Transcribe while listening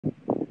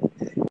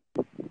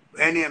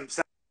Any name?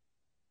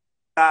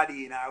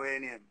 Sardine or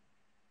any name?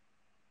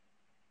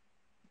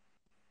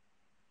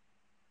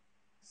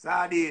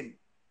 Sardine.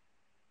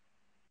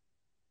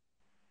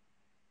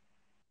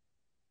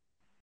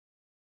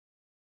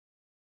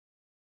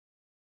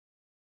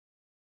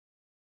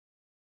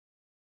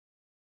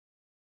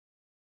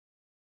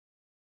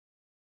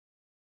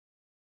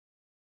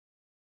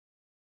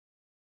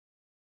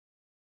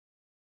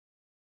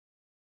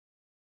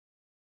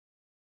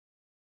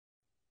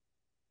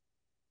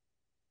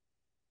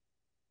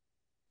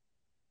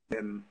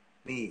 Them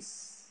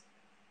niece.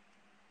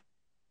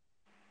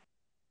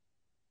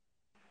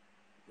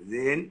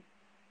 Then,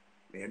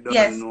 me don't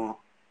Yes. know.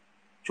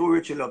 True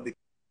Richie love the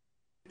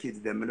kids,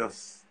 them. Me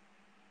just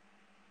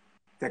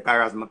take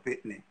her as my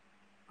pitney.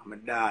 And my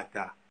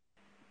daughter.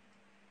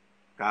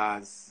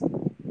 Because,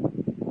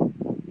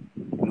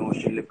 you know,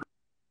 she look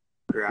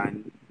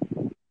grand.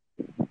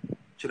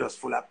 She just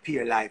full of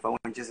pure life. And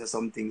when she say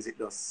some things, it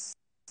does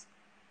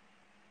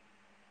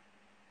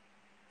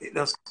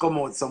come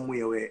out some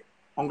way where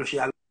Uncle she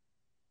alone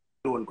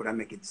could have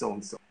make it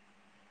sound so.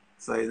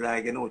 So it's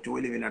like, you know, to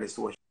live in the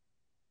social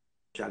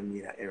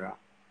media era.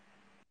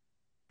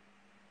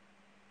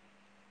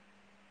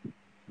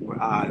 We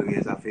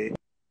always have to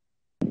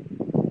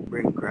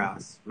bring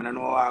cross. I don't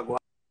know how I go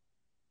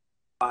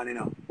on, you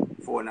know,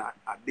 phone a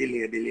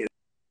delay,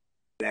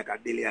 like a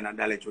delay and a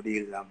dollar to the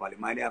example. It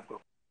might have to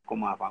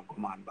come off and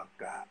come on back.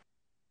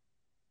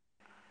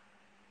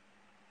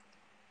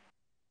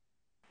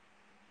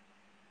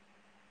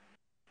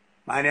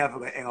 Might have to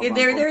hang up and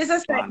There is a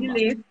come slight on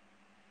delay. back.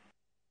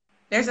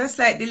 There's a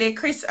slight delay.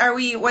 Chris,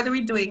 what are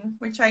we doing?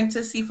 We're trying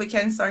to see if we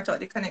can sort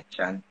out the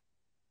connection.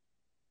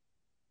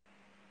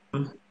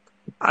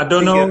 I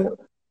don't know.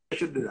 I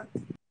should do that.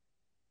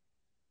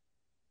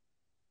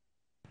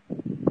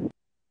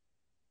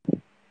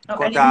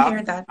 Oh, I didn't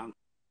hear that.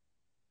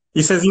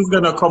 He says he's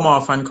gonna come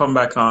off and come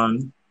back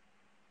on.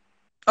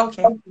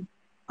 Okay. All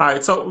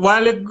right. So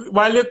while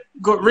you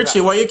go, Richie,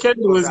 what you can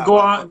do is go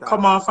on,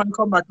 come off and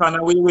come back on,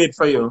 and we'll wait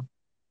for you.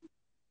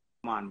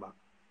 Come on back.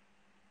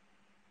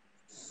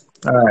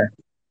 All right.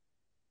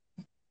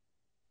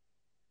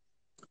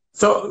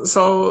 So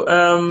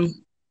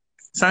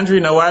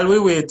Sandrina, while we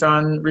wait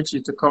on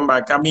Richie to come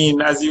back, I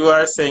mean, as you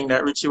are saying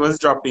that Richie was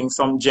dropping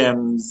some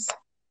gems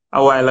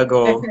a while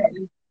ago.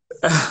 Definitely.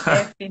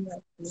 Definitely.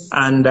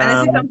 And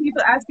I see some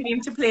people asking him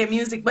to play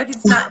music, but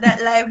it's not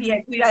that live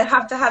yet. We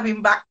have to have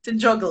him back to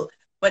juggle.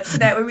 But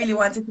tonight we really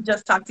wanted to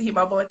just talk to him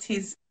about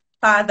his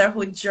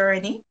fatherhood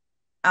journey.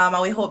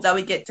 And we hope that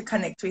we get to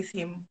connect with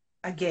him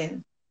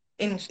again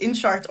in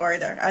short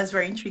order, as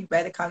we're intrigued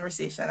by the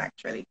conversation,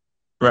 actually.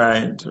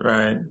 Right.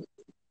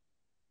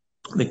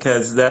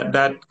 Because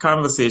that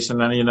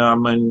conversation, and I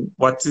mean,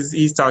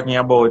 he's talking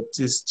about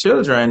his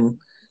children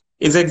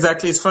is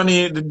exactly. It's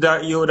funny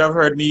that you would have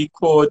heard me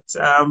quote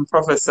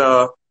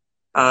Professor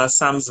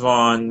Sam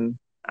Vaughan.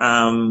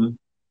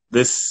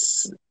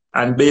 This,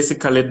 and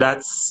basically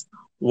that's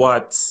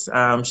what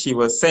she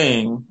was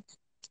saying,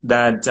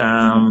 that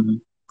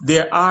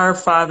there are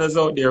fathers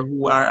out there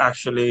who are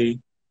actually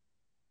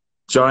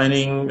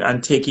joining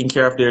and taking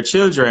care of their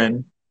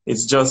children.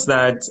 It's just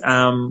that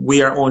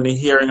we are only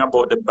hearing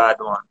about the bad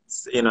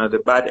ones,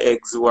 the bad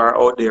eggs who are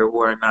out there who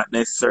are not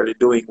necessarily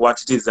doing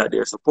what it is that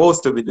they're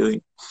supposed to be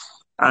doing.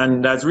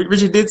 And as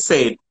Richie did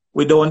say,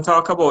 we don't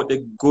talk about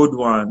the good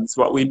ones.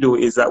 What we do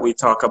is that we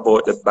talk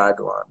about the bad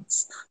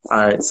ones. All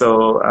right,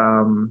 so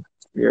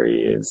here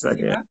he is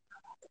again. Yeah.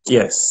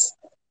 Yes.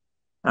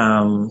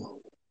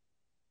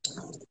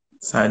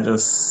 So I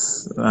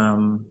just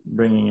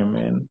bringing him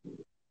in.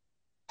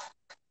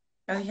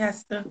 He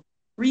has to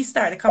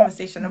restart the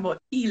conversation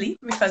about Peely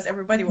because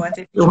everybody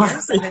wanted to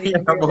hear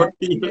about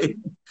Peely.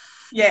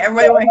 Yeah,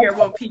 everybody want to hear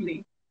about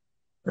Peely.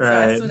 Right. So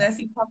as soon as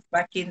he pops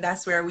back in,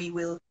 that's where we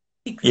will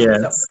pick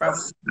things up from.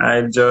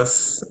 I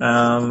just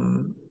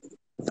I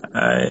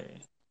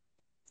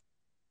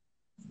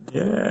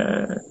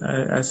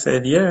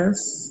said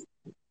yes.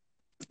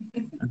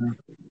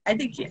 I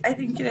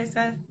think there's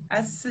a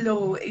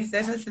slow,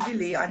 there's a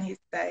delay on his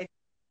side,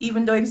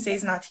 even though he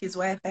says not his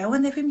wife. I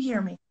wonder if him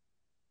hear me.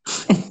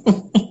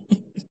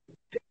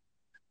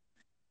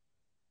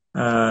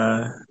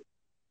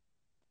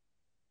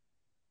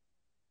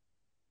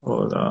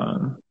 Hold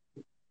on.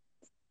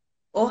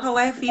 Oh, how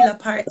I feel a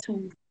part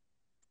 2.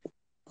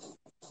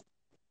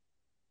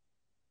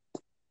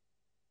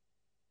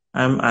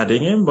 I'm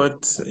adding him,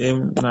 but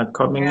him not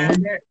coming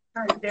in.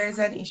 There's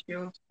an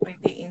issue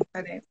with the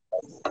internet.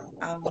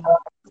 All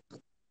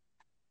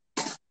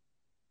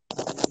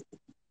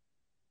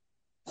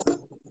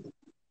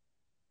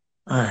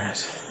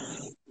right.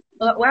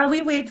 While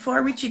we wait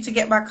for Richie to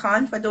get back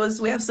on, for those,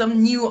 we have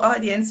some new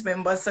audience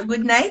members. So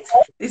good night.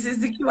 This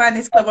is the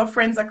Q&A Club of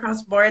Friends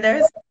Across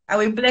Borders. And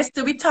we're blessed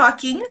to be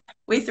talking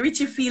with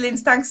Richie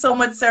Feelings. Thanks so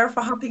much, sir,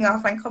 for hopping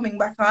off and coming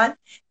back on.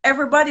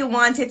 Everybody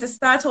wanted to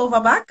start over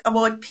back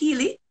about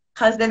Peely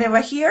because they never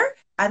hear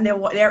and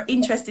they're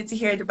interested to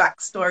hear the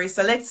backstory.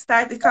 So let's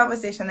start the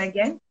conversation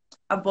again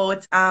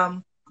about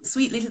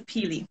sweet little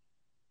Peely.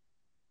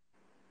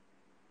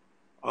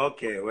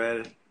 Okay,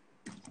 well,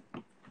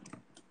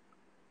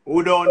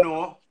 who don't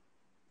know,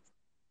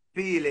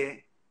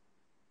 Peely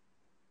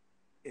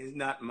is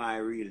not my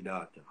real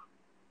daughter,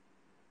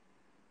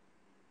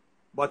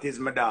 but is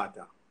my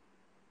daughter,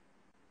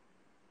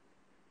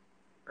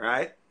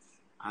 right?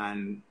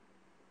 And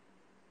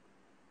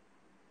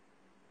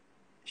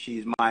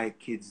she's my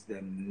kids'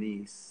 them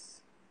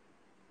niece,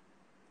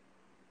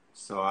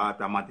 so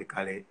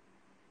automatically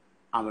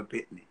I'm a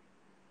pitney.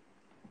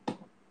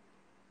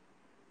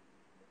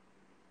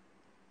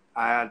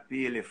 I had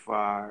Peely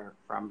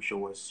from she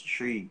was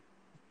 3,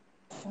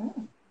 Oh.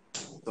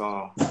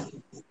 so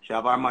she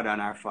have her mother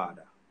and her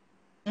father,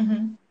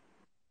 Mm-hmm.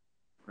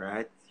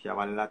 right? She have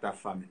a lot of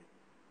family,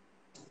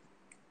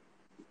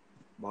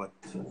 but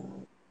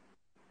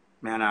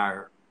me and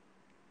her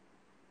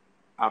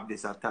have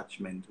this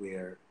attachment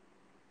where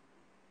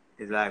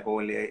it's like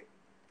only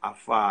a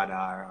father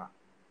or a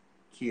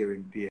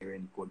caring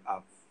parent could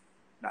have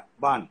that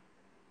bond.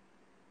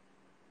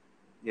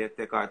 You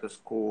take her to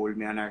school,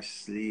 me and her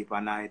sleep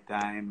at night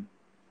time.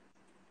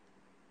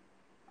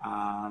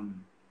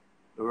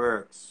 The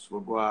works, we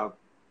go out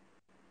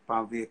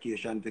on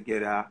vacation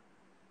together.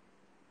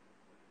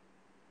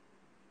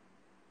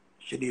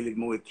 She deal with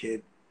my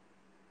kid.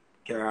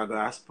 Carry her go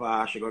to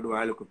spa, she go do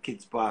her little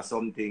kids spa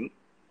something.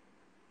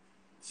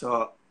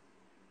 So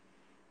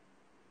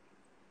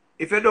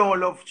if you don't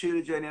love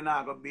children, you're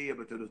not gonna be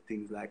able to do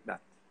things like that.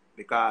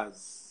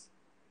 Because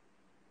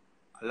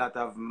a lot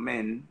of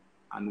men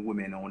and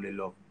women only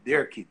love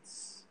their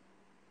kids.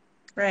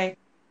 Right.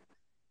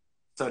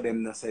 So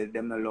them not say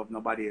them not love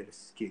nobody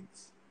else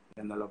kids.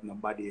 Them not love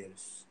nobody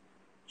else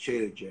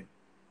children.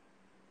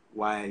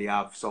 While you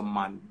have some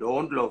man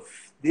don't love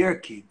their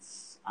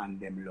kids and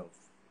them love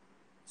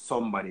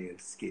somebody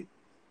else's kid.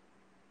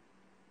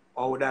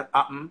 How that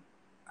happen?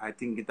 I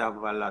think it have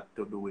a lot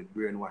to do with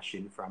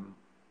brainwashing from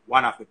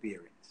one of the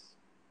parents.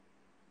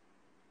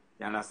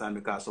 You understand?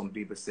 Because some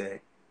people say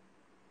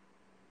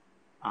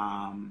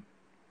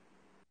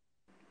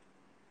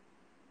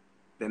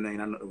them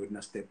not in with no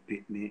step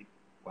pitney,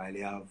 while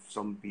you have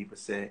some people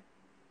say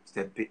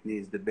step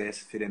pitney is the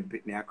best for them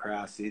pitney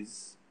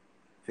crosses,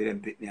 for them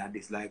pitney and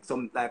this. Like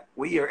some like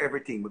we hear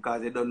everything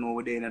because they don't know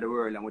what they in the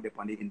world and what they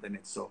on the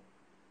internet. So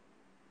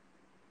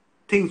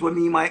things what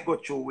me might go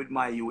through with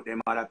my youth,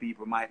 them other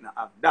people might not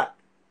have that.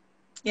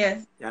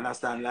 Yes. You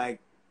understand? Like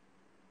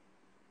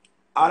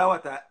all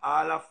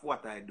of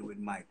what I do with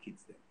my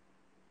kids then.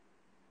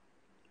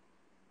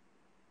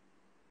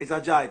 It's a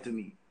joy to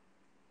me.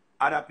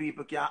 Other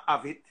people can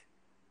have it,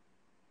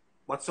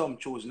 but some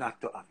choose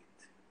not to have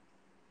it.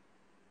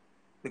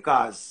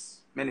 Because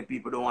many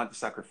people don't want to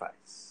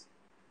sacrifice.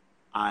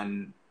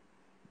 And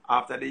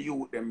after the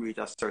youth them reach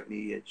a certain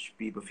age,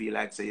 people feel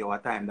like say, yo, a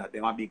time that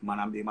them a big man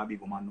and them a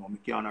big woman now. Me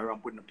can't run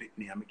put no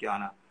pitney and me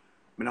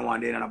don't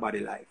want to in nobody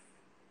life.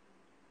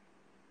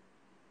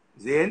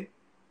 Zane?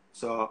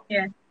 So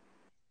Yeah.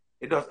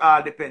 it does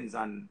all depends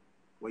on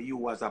what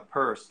you as a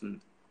person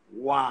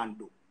want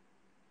to do.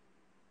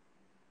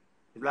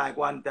 It's like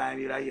one time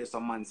you hear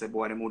some man say,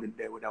 boy, they wouldn't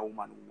there with a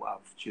woman who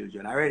have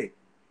children already.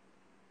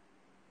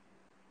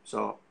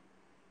 So,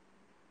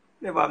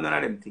 never have none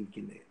of them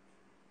thinking there.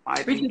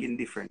 I Richie, thinking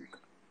different.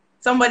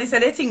 somebody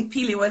said they think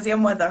Peely was your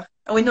mother.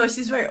 And we know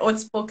she's very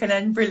outspoken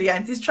and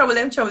brilliant. It's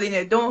troubling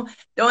you. Don't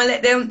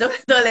let them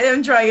don't let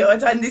them dry you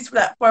out on this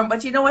platform.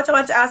 But you know what I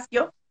want to ask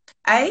you?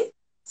 I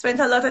spent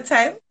a lot of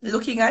time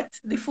looking at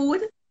the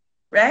food,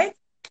 right?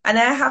 And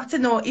I have to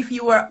know if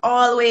you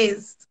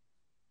always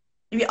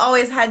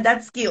had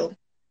that skill.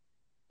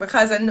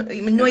 Because I know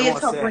You you know,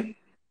 talk about, say,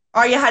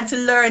 or you had to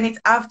learn it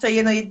after,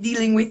 you're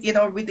dealing with,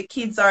 with the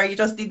kids, or you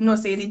just didn't know,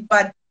 say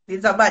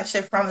it's a bad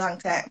chef from a long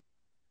time.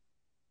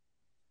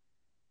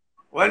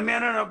 well, me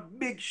I'm not a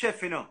big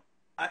chef,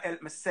 I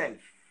help myself,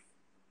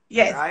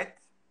 Yes. right?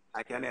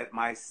 I can help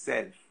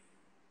myself.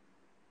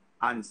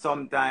 And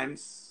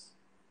sometimes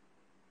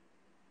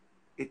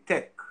it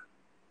take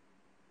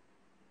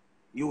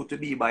you to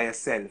be by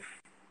yourself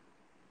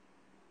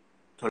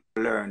to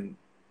learn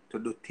to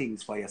do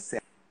things for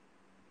yourself.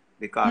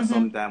 Because Mm-hmm.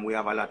 sometimes we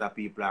have a lot of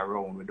people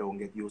around, we don't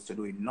get used to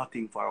doing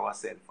nothing for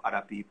ourselves,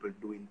 other people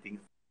doing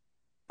things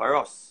for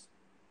us.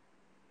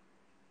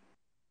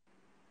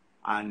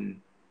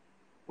 And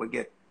we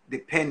get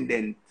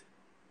dependent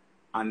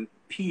on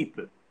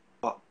people.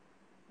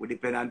 We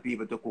depend on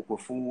people to cook our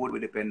food, we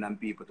depend on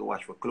people to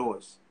wash our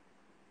clothes.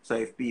 So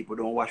if people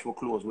don't wash our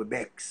clothes, we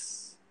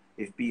vex.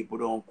 If people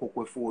don't cook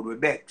our food, we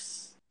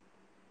vex.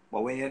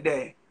 But when you're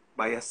there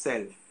by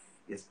yourself,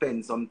 you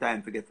spend some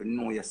time to get to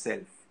know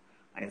yourself.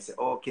 And you say,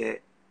 okay,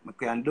 we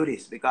can do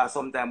this. Because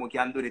sometimes we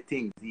can do the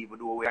things even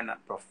though we are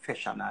not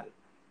professional.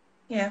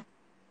 Yeah.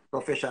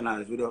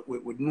 Professionals, we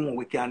know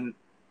we can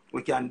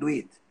do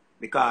it.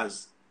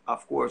 Because,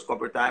 of course,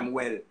 couple of times,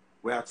 well,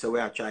 we have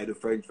to try the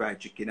French fried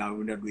chicken and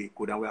we don't do it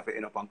good and we have to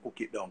end up and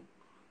cook it down.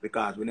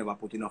 Because we never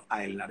put enough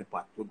oil in the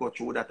pot. We go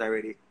through that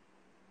already.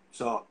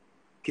 So,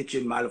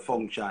 kitchen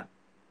malfunction.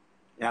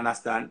 You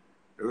understand?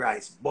 The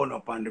rice burn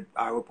up and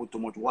or we put too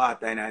much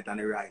water in it and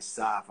the rice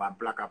soft and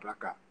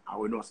plaka. And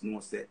we don't know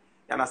say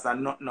You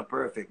understand? Nothing not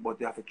perfect, but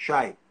you have to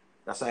try.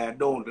 That's why I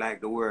don't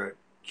like the word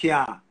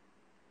can't.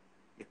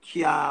 You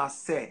can't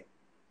say,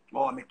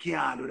 oh, me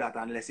can't do that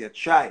unless you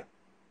try.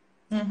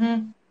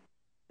 Mm-hmm.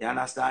 You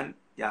understand?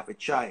 You have to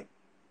try.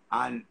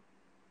 And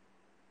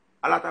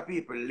a lot of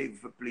people live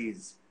for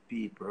please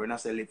people. When I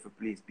say live for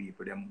please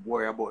people, they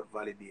worry about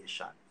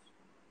validation.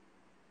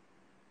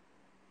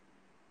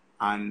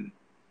 And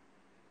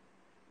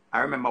I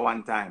remember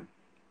one time,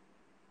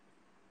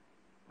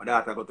 my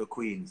daughter got to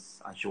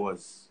Queens and she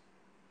was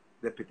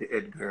deputy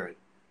head girl.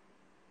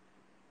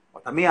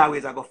 But me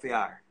always I go for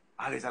her.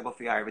 Always I go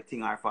for her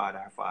everything her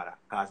father.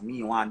 Because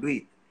me want to do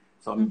it.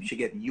 So she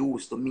get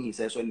used to me.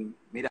 So when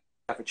me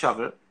have to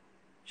travel,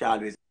 she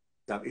always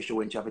have issue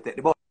when she have to take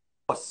the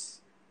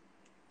bus.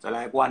 So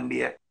like one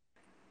day,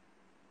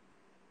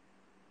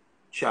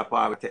 she have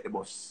to take the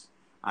bus.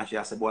 And she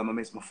said, boy, I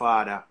miss my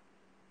father.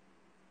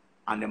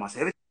 And them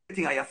say,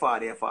 everything are your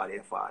father.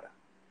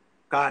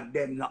 Because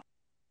them not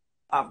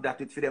have that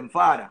with them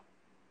father.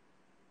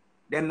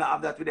 Them not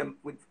have that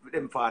with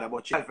them father,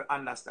 but she have to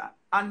understand.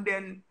 And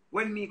then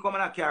when me come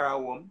and carry her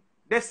home,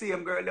 the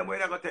same girl, them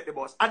when I go take the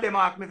bus, and them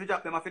ask me to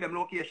drop them for them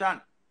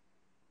location.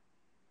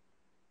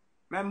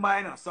 Remember,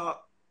 you know, so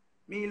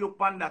me look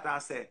on that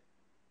and say,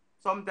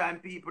 sometimes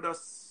people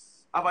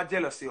just have a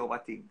jealousy over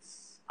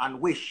things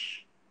and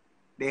wish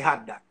they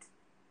had that.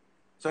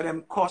 So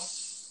them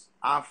cuss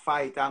and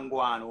fight and go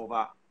on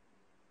over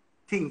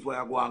things where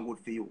are going good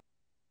for you.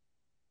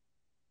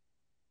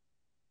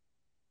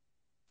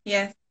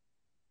 Yes.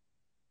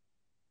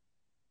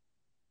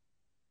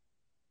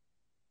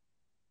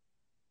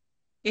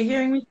 You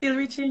hearing me still,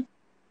 Richie?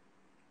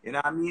 You know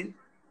what I mean?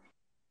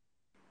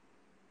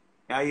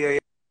 I hear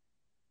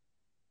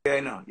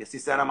you know. Your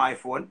sister on my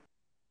phone.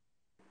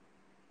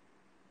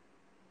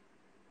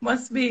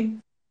 Must be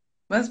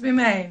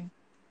mine.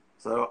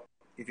 So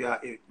if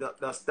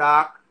the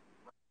stock,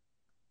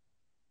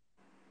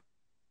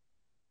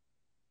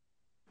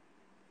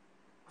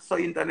 so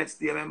internet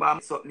stay, remember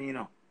something, you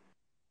know.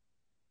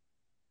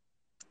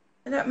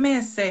 That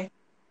may say.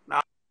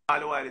 Now all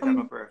the while it's like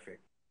a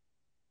perfect.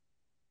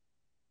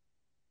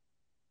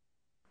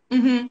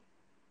 Mm-hmm.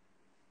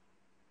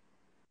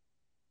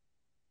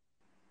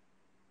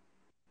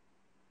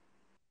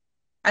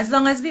 As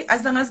long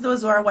as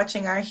those who are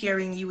watching are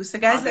hearing you. So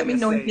guys, And let then me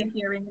you're know if you're saying,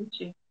 hearing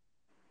Richie.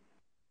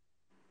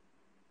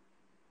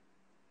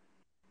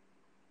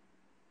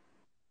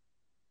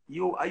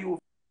 are you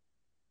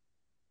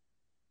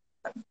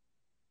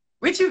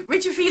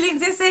Richie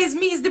feelings, they say it's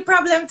me is the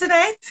problem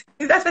tonight.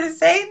 Is that what he's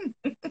saying?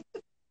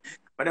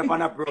 but up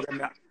on a program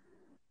now?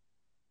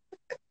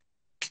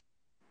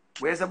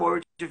 Where's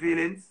about your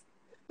feelings?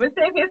 But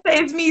say if you say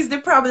it's me is the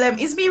problem.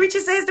 Is me Richie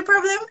says the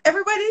problem?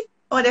 Everybody?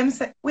 Or them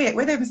say wait,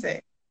 what them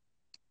say?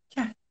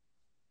 Yeah.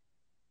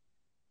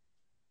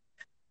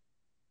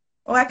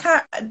 Oh, I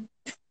can't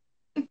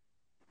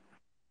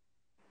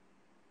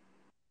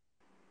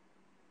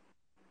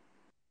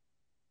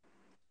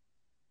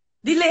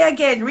delay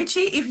again.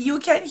 Richie, if you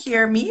can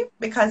hear me,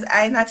 because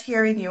I'm not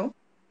hearing you.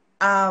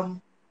 And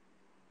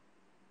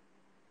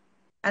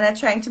I'm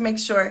trying to make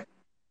sure.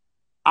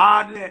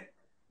 Hardly.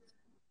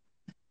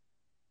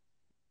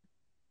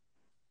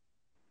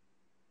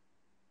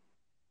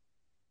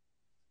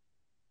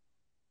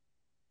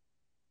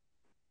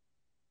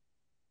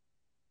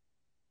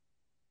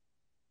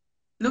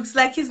 Looks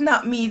like it's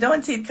not me,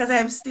 don't it? Because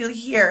I'm still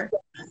here.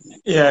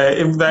 Yeah,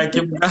 if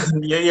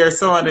you hear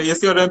someone, you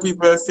see other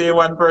people say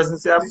one person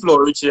say a flow,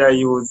 Richie I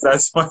use.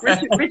 That's why.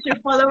 Richie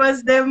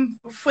followers them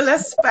full of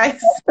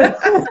spice.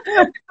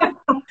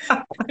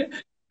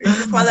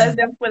 Richie follows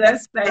them full of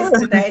spice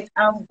tonight.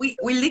 We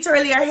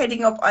literally are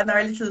heading up on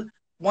our little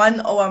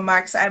 1 hour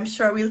mark. So I'm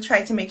sure we'll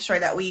try to make sure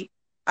that we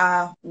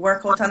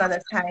work out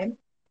another time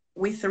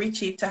with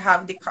Richie to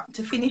have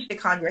to finish the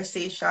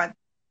conversation.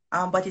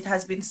 But it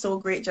has been so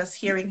great just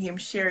hearing him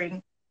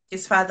sharing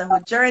his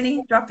fatherhood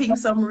journey, dropping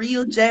some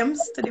real gems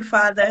to the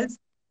fathers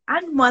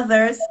and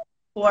mothers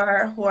who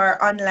are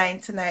online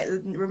tonight,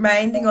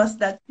 reminding us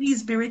that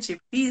please be Richie,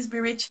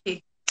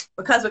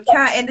 because we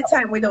can't end the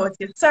time without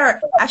you, sir.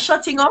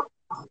 Shutting up.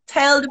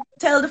 Tell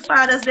the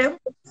fathers them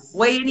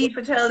what you need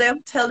to tell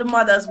them. Tell the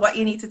mothers what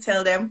you need to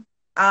tell them.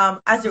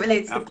 As it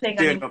relates I to have to playing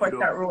an train you for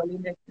important role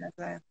in this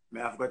life. I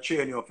have to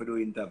train you for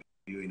doing interview,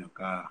 you know,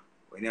 because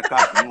when you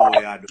can't know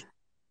what you do,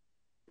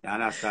 you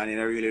understand, you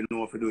don't really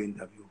know if you do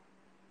interview.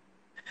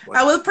 But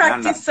I will you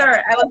practice, understand.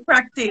 sir. I will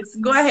practice.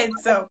 Go ahead,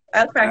 sir.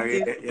 I'll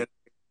practice. You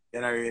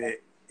don't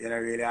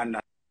really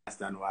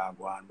understand what I'm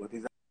going, but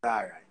it's all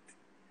right.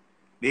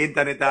 The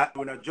internet are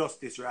doing a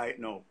justice right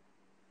now.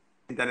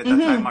 The internet are trying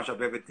to Mm-hmm. mash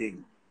up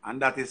everything,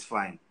 and that is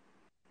fine.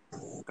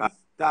 Because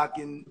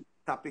talking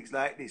topics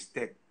like this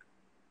take,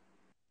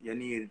 you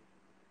need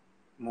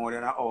more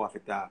than an hour to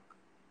talk,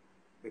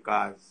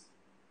 because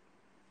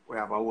we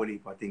have a whole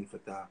heap of things to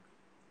talk.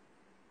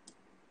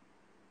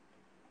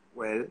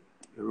 Well,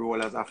 the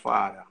role as a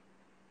father.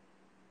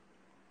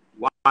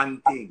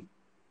 One thing,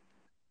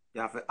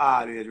 you have to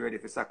always ready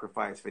for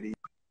sacrifice for the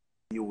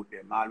youth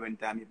them. All when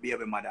time you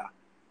baby mother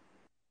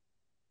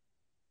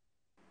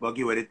But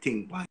give you the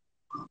thing,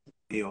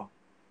 you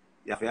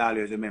have to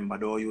always remember,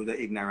 don't use the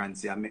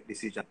ignorance and make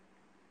decisions.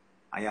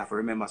 And you have to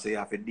remember, so you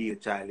have to deal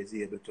with child is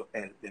able to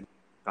help them.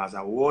 Because a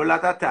whole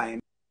lot of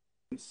times,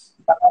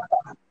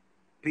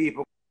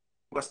 people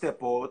go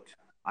step out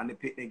and the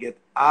picnic get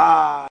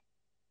all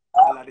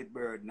of the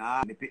burden.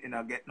 The picnic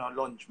not get no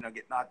lunch, not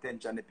get no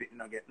attention, the picnic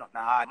not get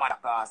nothing hard. Mother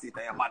can sit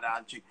and your mother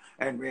and she,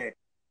 and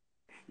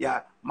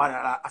yeah,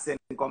 mother I send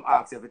come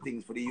ask you for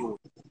things for the youth.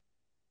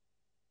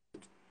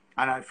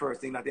 And the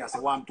first thing that they say,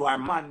 want to our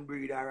man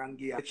breeder and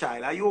give a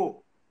child are you.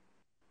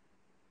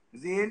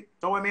 See?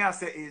 So what I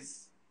say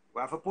is,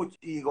 we have to put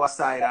ego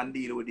aside and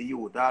deal with the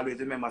youth. Always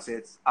remember, say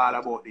it's all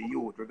about the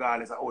youth,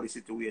 regardless of how the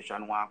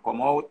situation want to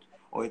come out,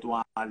 or it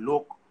want to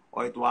look,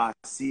 or it want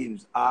to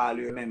seems. All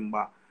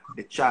remember,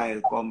 the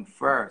child come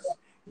first.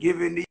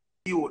 Giving the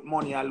youth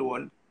money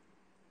alone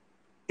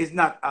is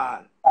not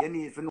all. You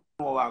need to know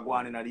what's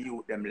going on in the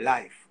youth, them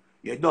life.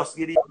 You just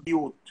give the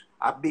youth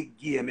a big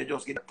game, you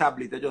just give a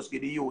tablet, you just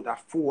give the youth a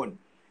phone,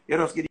 you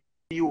just give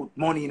the youth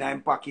money in their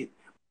pocket.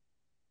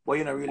 But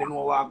you don't really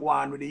know what's going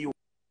on with the youth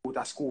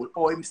at school,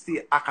 or him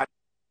stay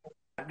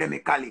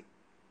academically.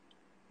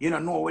 You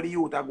don't know where the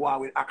youth are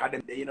going with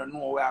academic. You don't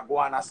know where are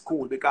going at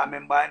school. Because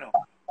remember, you know,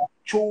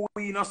 true,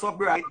 we not so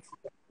bright.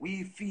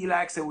 We feel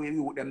like say we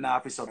youth them now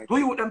for so bright.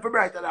 We youth them for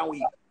brighter than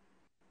we.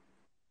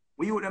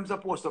 We youth them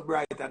supposed to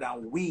brighter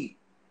than we.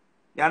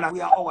 You know,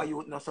 we are our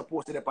youth not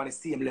supposed to be on the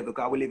same level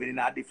because we living in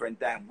a different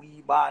time.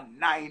 We born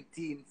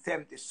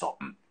 1970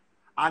 something,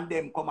 and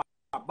them come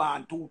and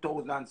born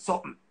 2000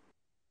 something.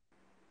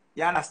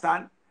 You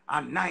understand?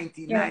 And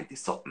 1990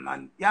 something,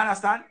 and you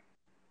understand?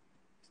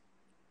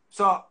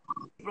 So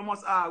people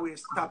must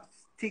always stop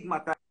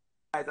stigmatizing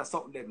or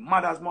something. The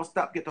mothers must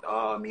stop getting,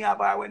 oh, me a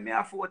boy when me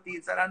are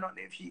 14, so I don't know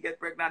if she get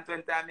pregnant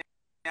when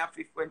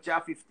she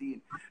are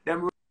 15.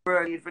 Them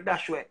really need for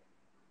dash way.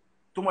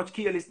 Too much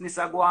carelessness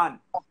are go on.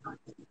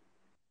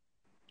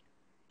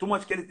 Too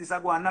much carelessness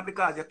are go on. Not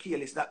because you're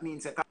careless, that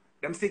means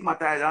them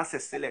stigmatize and say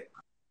selector.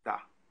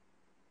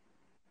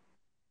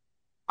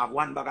 Have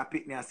one bag of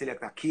picnic and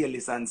selector,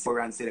 careless and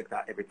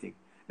selector, everything.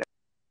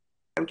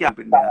 Them can't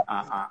put me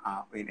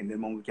in the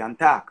moment we can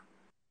talk.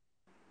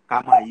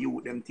 Because my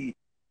youth, them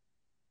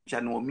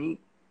teacher know me.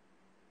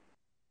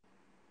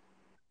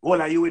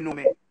 All of you will know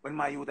me when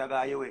my youth are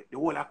going away. The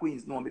whole of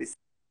Queens know me. The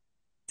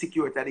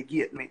security at the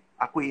gate me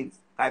at Queens.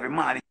 Every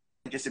morning,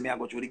 just see me I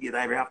go through the gate.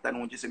 Every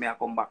afternoon, just see me I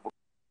come back for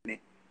me.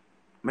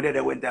 My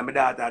dad went and my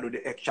daughter do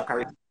the extra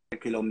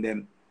curriculum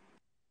them.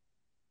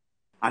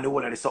 And the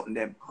whole of the something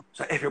them.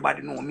 So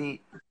everybody know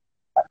me.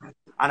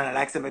 And I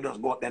like say me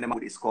just go up there and them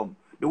this come.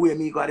 The way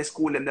me go to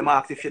school them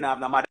ask if she have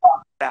no mother.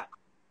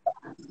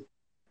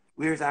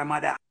 Where's our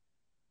mother?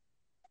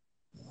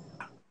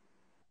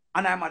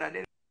 And our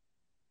mother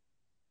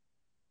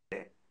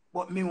there.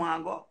 But me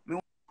want go. Me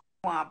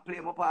want play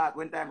my part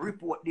when time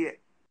report there.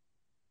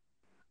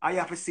 I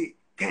have to see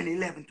 10,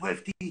 11,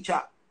 12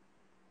 teacher.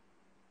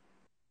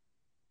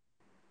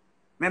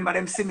 Remember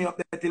them see me up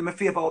there till me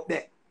favor up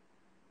there.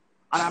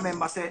 And I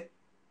remember say,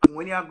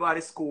 when you go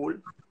to school,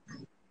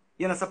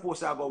 you're not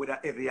supposed to go with a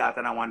heavy heart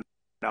and I wonder,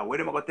 where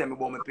them going to tell me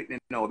about my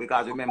picnic now?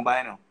 Because remember,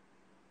 you know,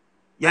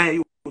 yeah,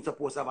 you're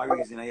supposed to have a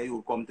reason and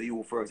you come to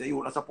you first.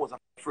 You're not supposed to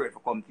be afraid to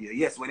come to you.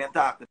 Yes, when you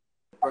talk to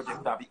the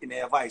project topic in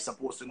your advice,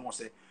 supposed to know,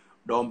 say,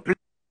 don't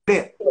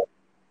play.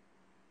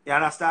 You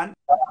understand?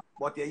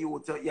 But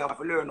you have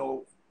to learn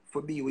how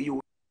to be with you,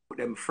 with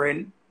them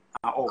friend,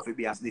 and how to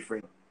be as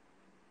different.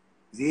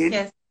 See?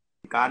 Yes.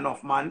 Because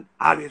enough man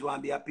always want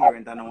to be a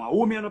parent and want,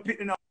 oh, me not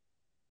picking up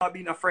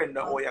being a friend,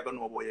 or you're going to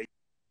know about your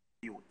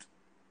youth.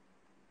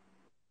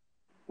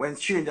 When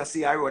strangers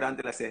see a road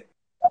until I say,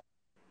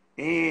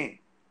 you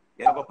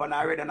go up on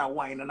a red and a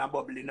wine and a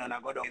bubbling and a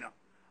go down, you know.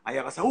 And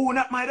you go say, oh,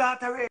 not my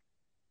daughter, red.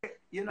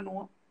 You don't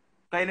know.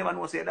 Because you never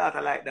know say your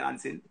daughter like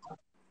dancing.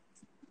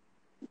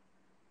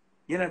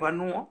 You never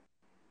know.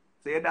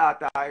 So your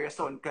daughter or your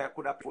son could have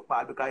play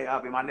football because you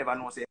have him and never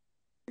know say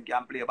he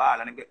can play ball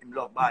and him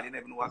love ball. You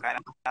never know what kind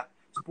of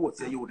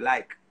sports you would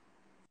like.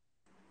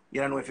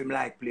 You don't know if him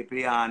like play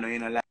piano, you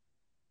know,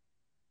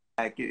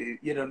 like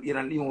you don't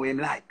know what him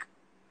like.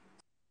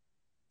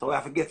 So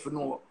I forget to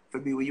know to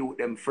be with you,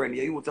 them friend.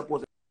 You would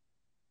supposed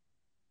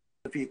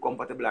to feel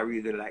comfortable and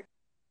really like,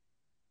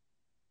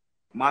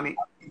 mommy,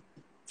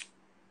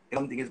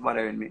 something is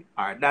bothering me.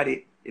 Or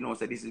daddy, you know,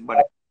 say this is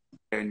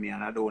bothering me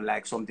and I don't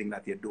like something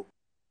that you do.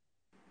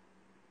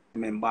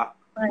 Remember,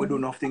 we do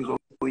enough things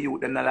with you,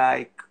 them not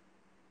like.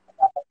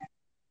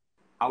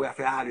 And we have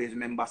to always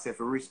remember, say,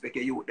 to respect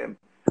your youth, them.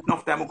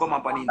 Enough time we come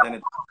up on the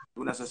internet,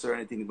 we don't say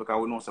certain things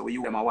because we know, so we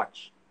youth them a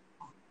watch.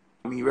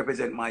 I mean,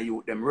 represent my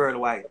youth, them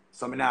worldwide.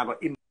 So I'm not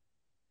going to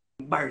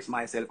embarrass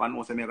myself and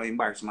know, so I'm going to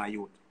embarrass my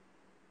youth.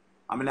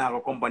 I'm not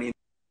going to come on the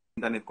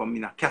internet, come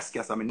in a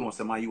cascade, so I know,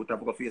 so my youth have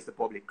to face the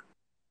public.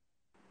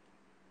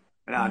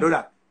 And I do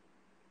that.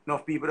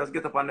 Enough people just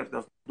get up and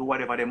just do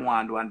whatever they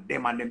want to do, and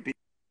them people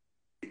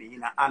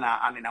in a Anna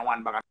and in a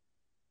one bag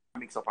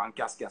mix up and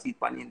cascade it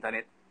on the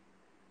internet.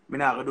 I'm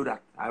not going to do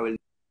that. I will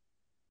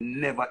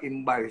never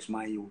embarrass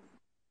my youth.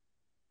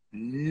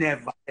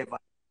 Never, ever,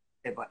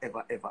 ever,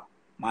 ever, ever.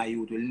 My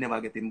youth will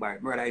never get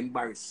embarrassed. Rather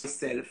embarrass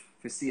myself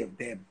to save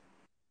them.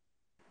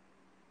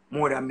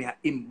 More than me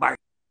embarrass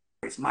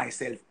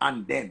myself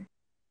and them.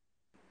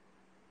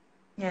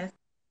 Yes.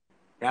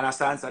 You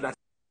understand? So that's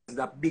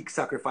that big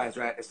sacrifice,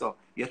 right? So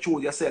you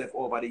choose yourself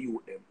over the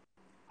youth them.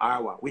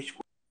 Or what? What you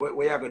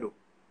gonna do?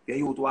 If your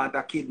youth want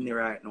a kidney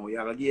right now, you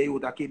gotta give your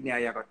youth a kidney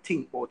and you gotta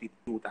think about it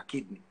youth a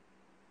kidney.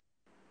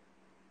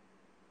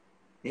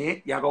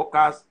 You go,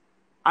 cause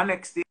the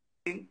next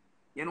thing,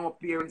 you know,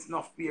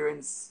 enough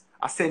parents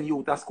I send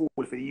youth to school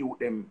for the youth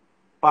them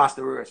pass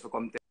the worst for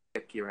come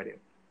take care of them.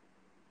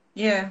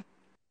 Yeah.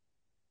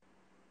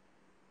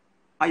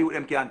 My youth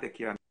them can't take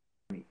care of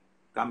me.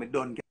 Because I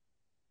done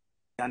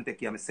can't take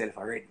care of myself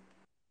already.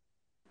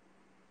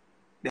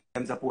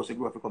 Them supposed to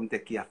grow up to come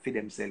take care of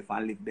themselves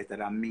and live better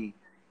than me.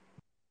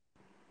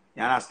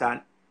 You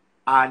understand?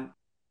 And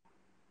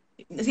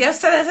you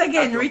said that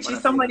again, Richie.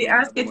 Somebody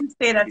asked you to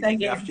say that again.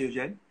 You have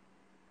children?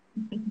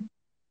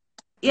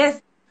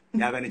 Yes. You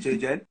have any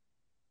children?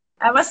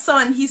 I have a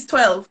son, he's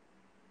 12.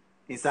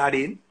 In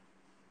Sardine?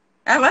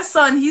 I have a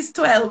son, he's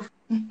 12.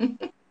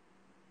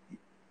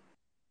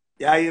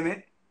 Yeah, you hear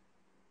me?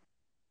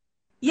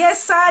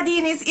 Yes,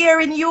 Sardine is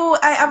hearing you.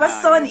 I have a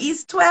son,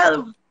 he's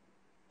 12.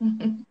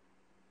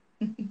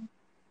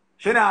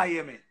 She not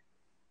hear me.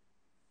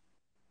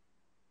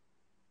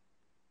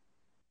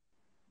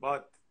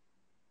 But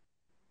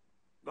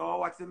go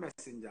watch the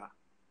messenger.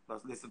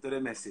 Just listen to the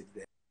message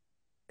there.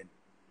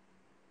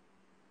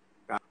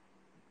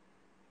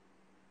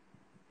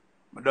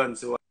 I'm done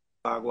so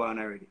I go on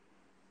already.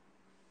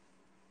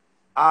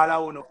 All I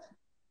want to know,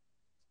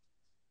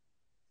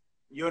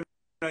 you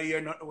know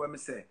hear nothing what I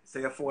say. So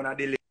your phone a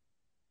delay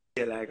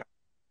like.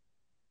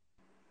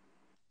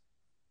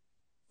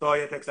 So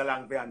you take so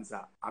long to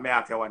answer. I may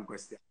ask you one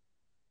question.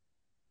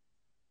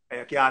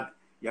 You can't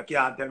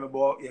tell me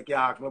about, you can't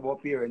ask me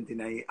about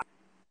parenting.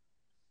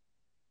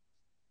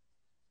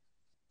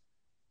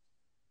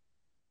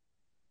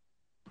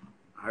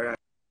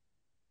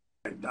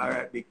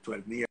 Alright, Big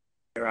 12, me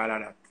hear all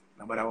of that.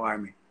 Nobody worry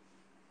me.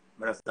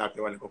 But I start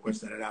to one little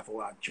question that I have to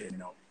walk training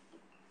now.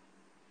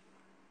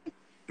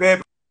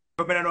 People,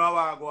 I don't know how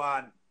I go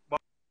on,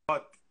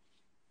 but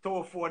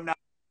two phone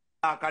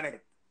now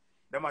connect.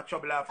 Them a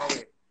trouble off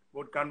away.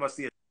 Good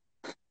conversation.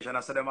 I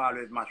say them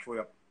always match for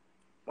you.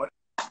 But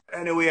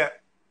anyway,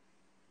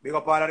 big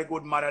up all of the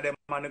good mother them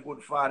and the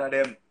good father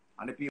them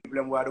and the people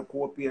them who are the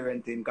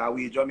co-parenting, because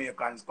we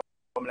Jamaicans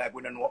come like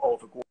we don't know how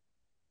to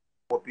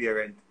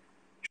co-parent.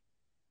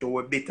 So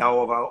we're bitter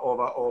over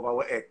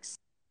our ex.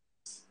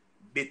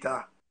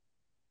 Bitter.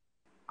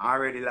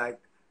 Already like,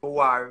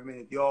 for a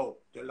minute, yo,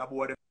 tell the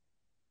boy them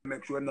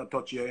make sure them not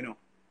touch you, you know.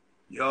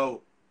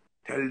 Yo,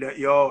 tell the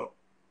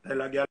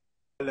girl,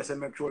 let's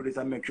make sure this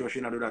and make sure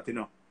she not do that, you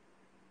know.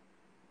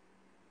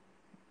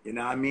 You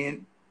know what I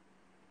mean?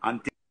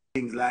 And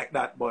things like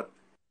that, but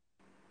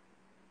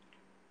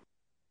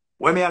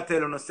when me I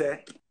tell you,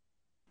 say,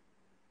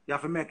 you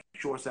have to make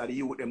sure that the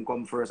youth them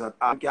come first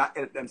and can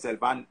help themselves,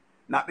 and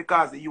not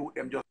because the youth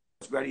them just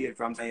graduate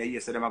from saying,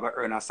 yes, them are going to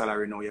earn a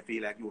salary now, you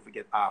feel like you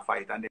forget our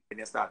fight, and then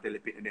they start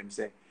telling them,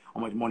 say, how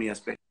much money you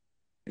spend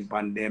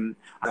on them,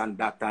 and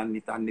that, and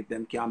if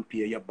them can't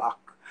pay you back,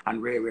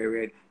 and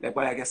red. Like,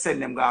 but like I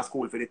send them go to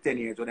school for the 10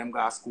 years, or them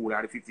go to school,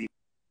 or the 15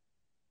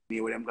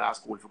 years, or them go to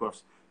school,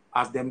 because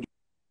as them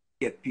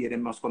get paid, they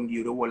must come give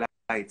you the whole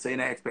life. So you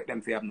don't expect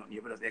them to have nothing,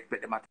 you just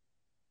expect them to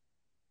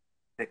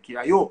take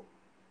care of you.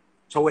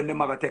 So when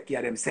them are going to take care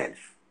of themselves,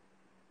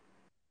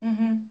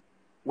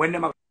 when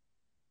them are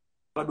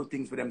going to do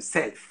things for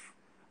themselves,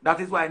 that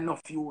is why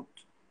enough youth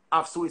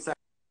have suicidal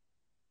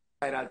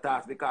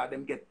thoughts, because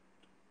them get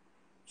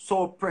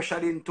so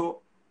pressured into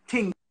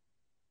thinking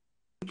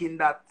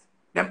that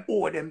them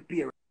owe them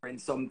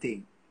parents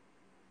something.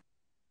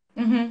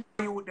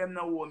 Youth them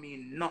now owe me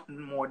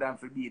nothing more than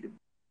to be the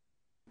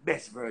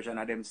best version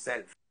of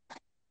themselves.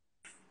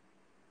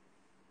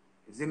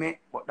 You see me?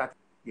 But that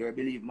your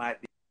belief might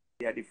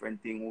be a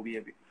different thing. Will be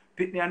a bit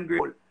pitney and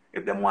grateful.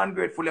 If them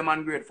ungrateful, them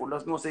ungrateful.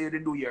 Just no say you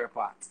did do your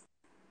part.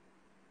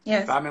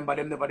 Yes. I remember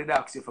them never did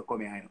ask you for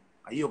coming here.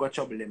 And you got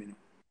trouble them, you know.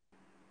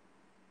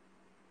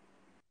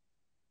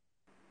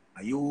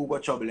 And you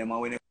got trouble them,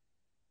 and when you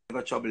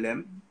got trouble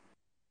them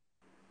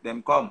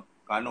come.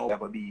 Because now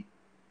ever be.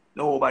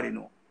 Nobody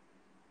know.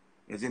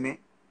 You see me?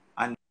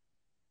 And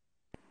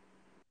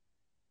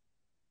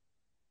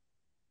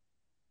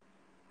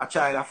a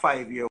child of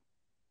 5 years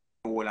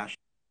old and she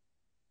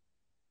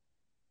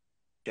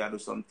do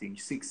something,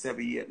 6,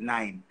 7, 8,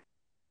 9.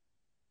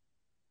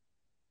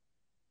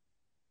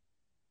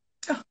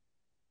 Oh.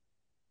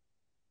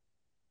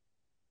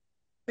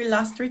 We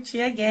lost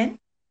Richie again.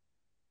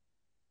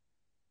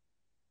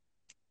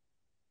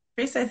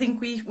 Chris, I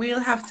think we will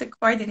have to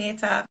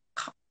coordinate a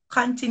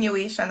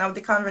continuation of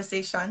the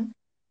conversation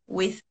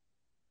with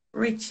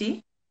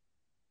Richie,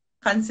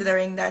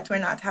 considering that we're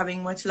not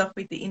having much luck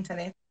with the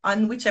internet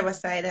on whichever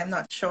side, I'm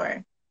not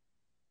sure.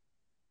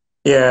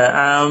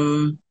 Yeah,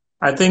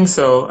 I think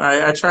so.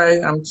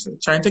 I'm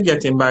trying to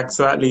get him back,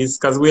 so at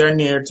least because we are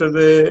near to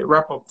the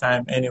wrap-up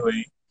time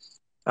anyway.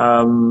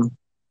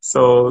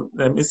 So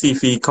let me see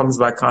if he comes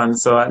back on,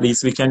 so at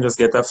least we can just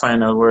get a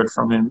final word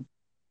from him.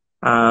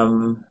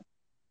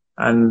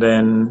 And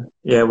then,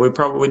 yeah, we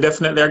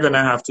definitely are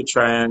gonna have to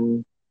try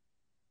and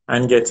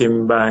get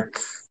him back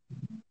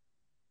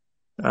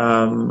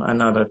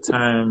another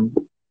time.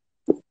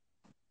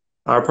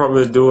 I'll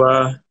probably do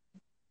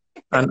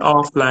an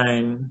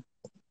offline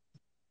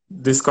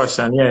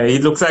discussion. Yeah,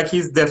 it looks like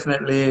he's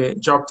definitely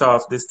dropped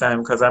off this time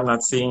because I'm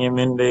not seeing him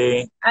in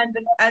the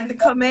And the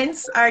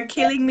comments are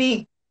killing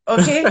me.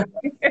 Okay?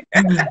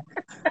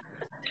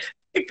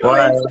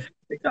 Why?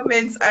 The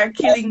comments are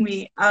killing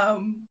me.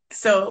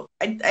 So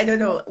I don't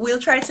know. We'll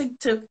try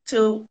to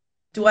do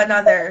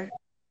another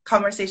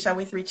conversation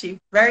with Richie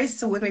very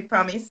soon, we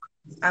promise.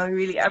 And we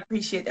really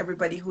appreciate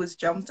everybody who's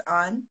jumped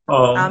on.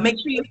 Make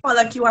sure you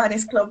follow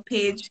Kiwanis Club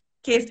page,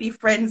 KC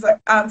Friends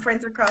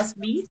Friends Across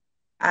B,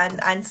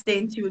 and stay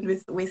in tune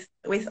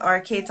with our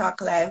K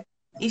Talk Live.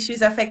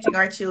 Issues affecting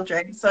our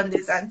children,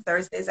 Sundays and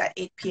Thursdays at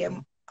 8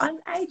 p.m. on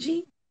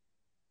IG.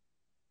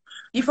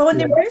 You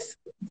found him, Chris?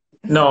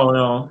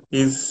 No.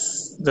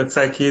 Looks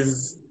like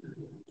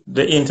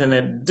the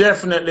internet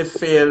definitely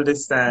failed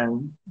this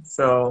time.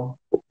 So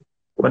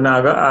we're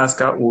not gonna ask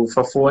her who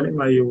for phone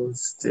him I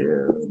use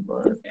still,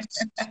 but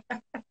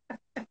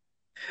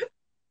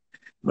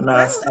Well,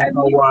 I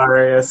no mean,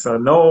 worry, so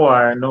no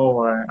worry.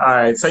 All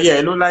right. So yeah,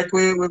 it look like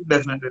we've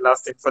definitely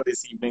lost him for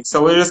this evening.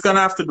 So we're just gonna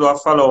have to do a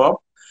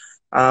follow-up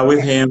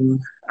with him,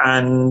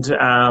 and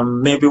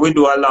maybe we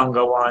do a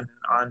longer one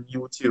on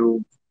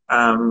YouTube,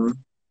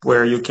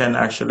 where you can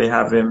actually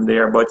have him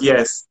there. But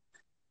yes,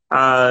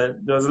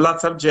 there's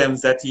lots of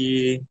gems that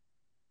he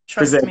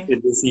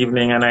presented this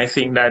evening, and I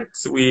think that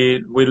we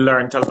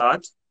learned a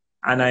lot.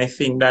 And I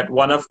think that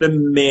one of the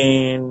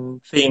main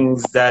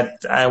things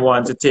that I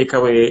want to take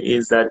away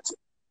is that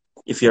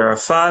if you're a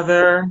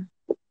father,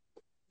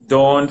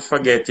 don't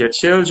forget your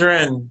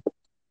children.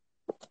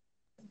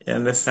 You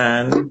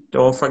understand?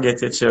 Don't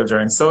forget your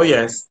children. So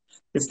yes,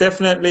 it's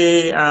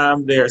definitely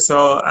there.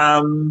 So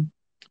I'm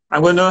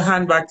going to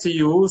hand back to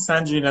you,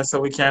 Sandrina, so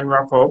we can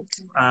wrap up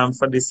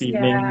for this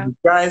evening. yeah.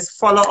 Guys,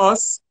 follow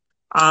us.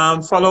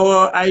 Follow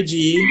our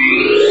IG,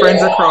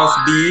 Friends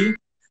Across B,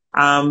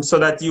 so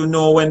that you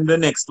know when the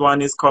next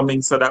one is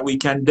coming, so that we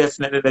can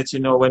definitely let you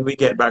know when we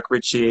get back,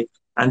 Richie,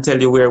 and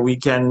tell you where we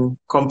can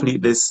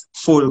complete this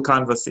full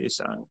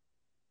conversation.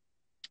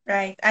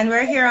 Right. And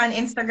we're here on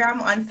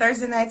Instagram on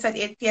Thursday nights at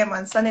 8 p.m.,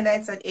 on Sunday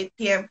nights at 8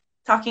 p.m.,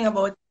 talking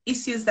about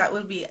issues that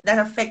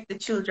affect the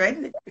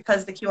children,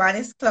 because the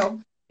Kiwanis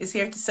Club is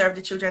here to serve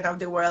the children of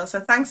the world.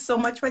 So thanks so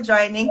much for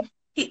joining.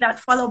 Hit that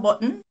follow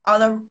button.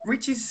 All of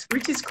Richie's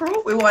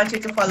crew, we want you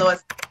to follow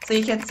us so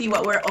you can see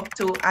what we're up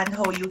to and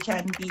how you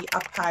can be a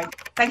part.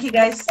 Thank you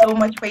guys so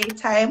much for your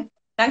time.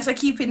 Thanks for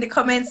keeping the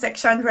comment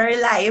section very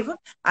live.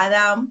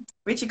 And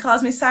Richie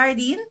calls me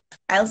Sardine.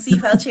 I'll see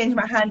if I'll change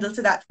my handle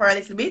to that for a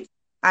little bit.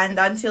 And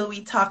until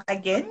we talk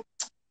again,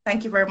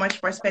 thank you very much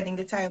for spending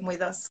the time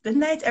with us. Good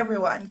night,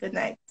 everyone. Good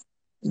night.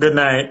 Good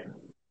night.